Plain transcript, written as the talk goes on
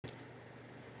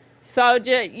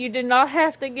Soulja, you did not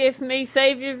have to gift me.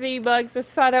 Save your V-Bucks. Let's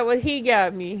find out what he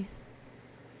got me.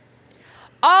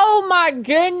 Oh my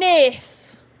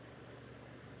goodness!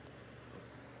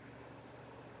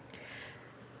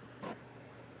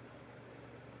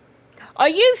 Are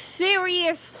you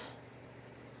serious?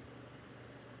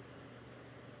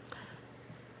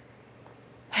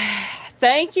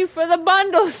 Thank you for the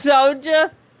bundle,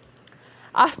 Soulja.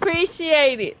 I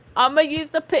appreciate it. I'm going to use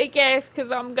the pickaxe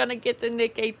because I'm going to get the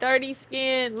Nick A30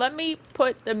 skin. Let me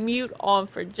put the mute on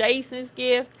for Jason's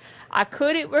gift. I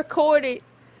couldn't record it,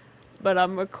 but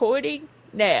I'm recording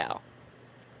now.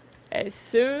 As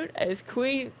soon as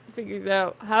Queen figures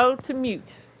out how to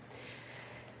mute.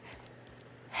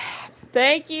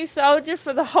 Thank you, Soulja,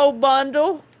 for the whole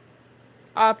bundle.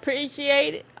 I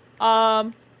appreciate it.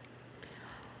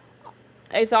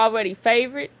 It's already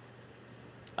favorite.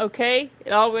 Okay,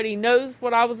 it already knows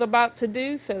what I was about to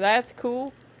do, so that's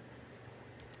cool.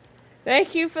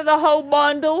 Thank you for the whole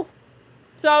bundle,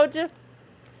 Soulja.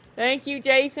 Thank you,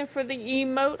 Jason, for the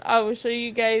emote. I will show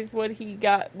you guys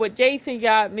what Jason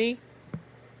got me.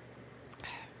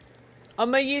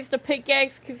 I'm gonna use the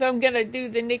pickaxe because I'm gonna do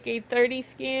the Nick A30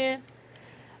 skin.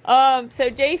 So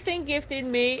Jason gifted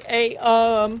me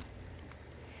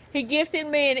he gifted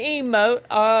me an emote.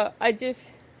 I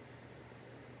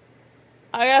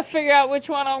gotta figure out which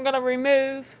one I'm gonna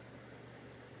remove.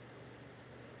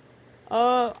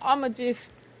 I'm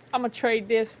gonna trade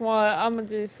this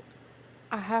one.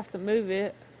 I have to move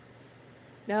it.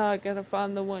 Now I gotta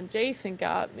find the one Jason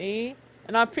got me.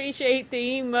 And I appreciate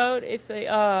the emote. It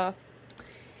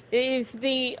is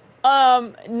the,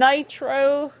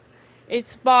 Nitro.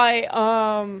 It's by,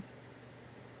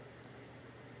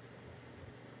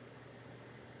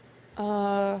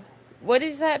 what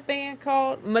is that band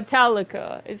called?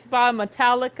 Metallica. It's by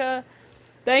Metallica.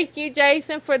 Thank you,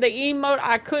 Jason, for the emote.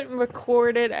 I couldn't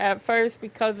record it at first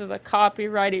because of the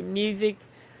copyrighted music,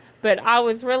 but I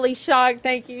was really shocked.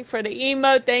 Thank you for the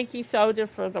emote. Thank you, Soulja,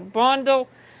 for the bundle.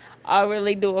 I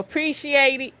really do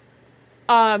appreciate it.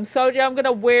 Soulja,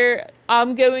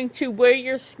 I'm going to wear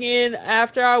your skin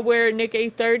after I wear Nick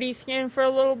A30 skin for a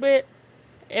little bit,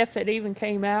 if it even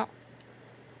came out.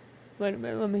 Wait a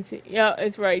minute, let me see. Yeah,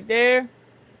 it's right there.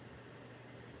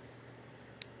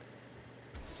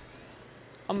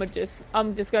 I'm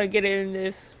just gonna get in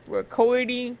this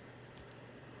recording.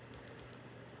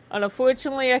 And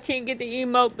unfortunately, I can't get the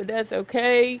emote, but that's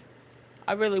okay.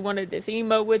 I really wanted this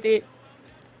emote with it.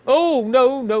 Oh,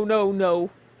 no, no, no, no.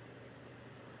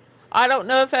 I don't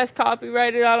know if that's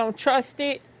copyrighted. I don't trust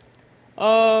it.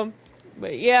 But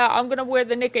yeah, I'm gonna wear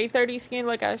the Nick A30 skin,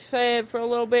 like I said, for a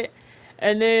little bit.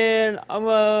 And then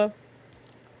I'll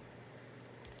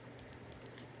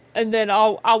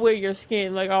wear your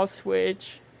skin, like I'll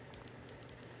switch.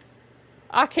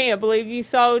 I can't believe you,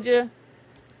 Soulja.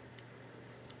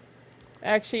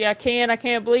 Actually, I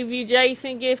can't believe you,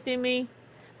 Jason, gifted me.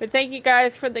 But thank you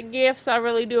guys for the gifts. I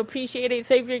really do appreciate it.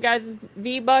 Save your guys'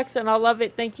 V-Bucks, and I love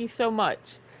it. Thank you so much.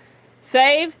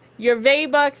 Save your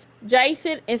V-Bucks,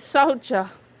 Jason and Soulja.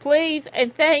 Please,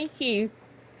 and thank you.